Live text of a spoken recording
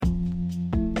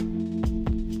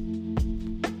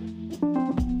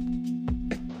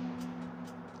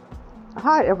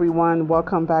Hi, everyone.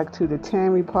 Welcome back to the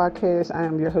Tammy Podcast. I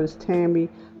am your host, Tammy.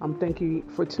 Thank you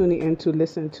for tuning in to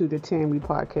listen to the Tammy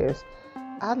Podcast.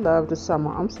 I love the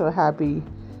summer. I'm so happy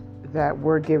that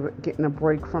we're getting a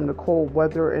break from the cold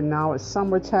weather, and now it's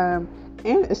summertime,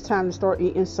 and it's time to start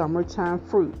eating summertime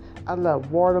fruit. I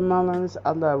love watermelons.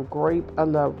 I love grape. I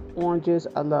love oranges.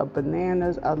 I love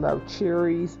bananas. I love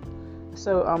cherries.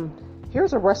 So,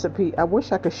 here's a recipe. I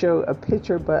wish I could show a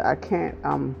picture, but I can't.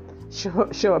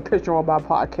 Show a picture on my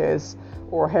podcast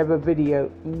or have a video.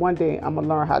 One day I'm gonna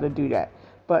learn how to do that.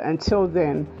 But until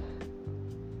then,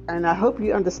 and I hope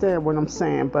you understand what I'm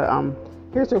saying. But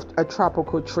here's a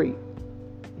tropical treat.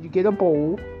 You get a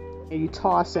bowl and you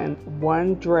toss in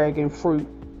one dragon fruit,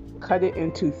 cut it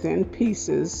into thin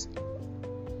pieces,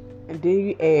 and then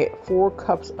you add 4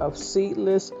 cups of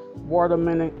seedless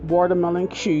watermelon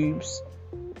cubes,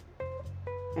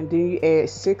 and then you add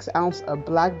 6 ounces of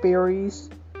blackberries,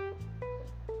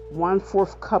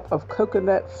 1/4 cup of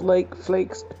coconut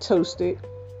flakes toasted,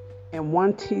 and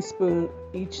 1 teaspoon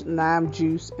each lime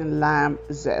juice and lime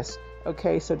zest.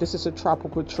 Okay, so this is a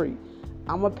tropical treat.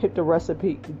 I'm gonna put the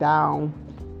recipe down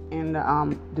in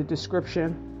the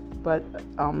description, but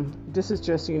this is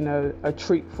just a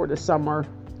treat for the summer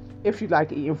if you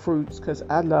like eating fruits, because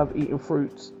I love eating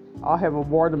fruits. I'll have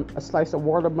a slice of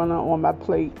watermelon on my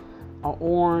plate, an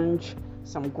orange,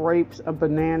 some grapes, a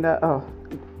banana. Oh,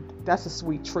 that's a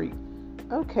sweet treat.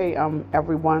 Okay,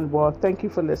 everyone. Well, thank you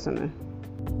for listening.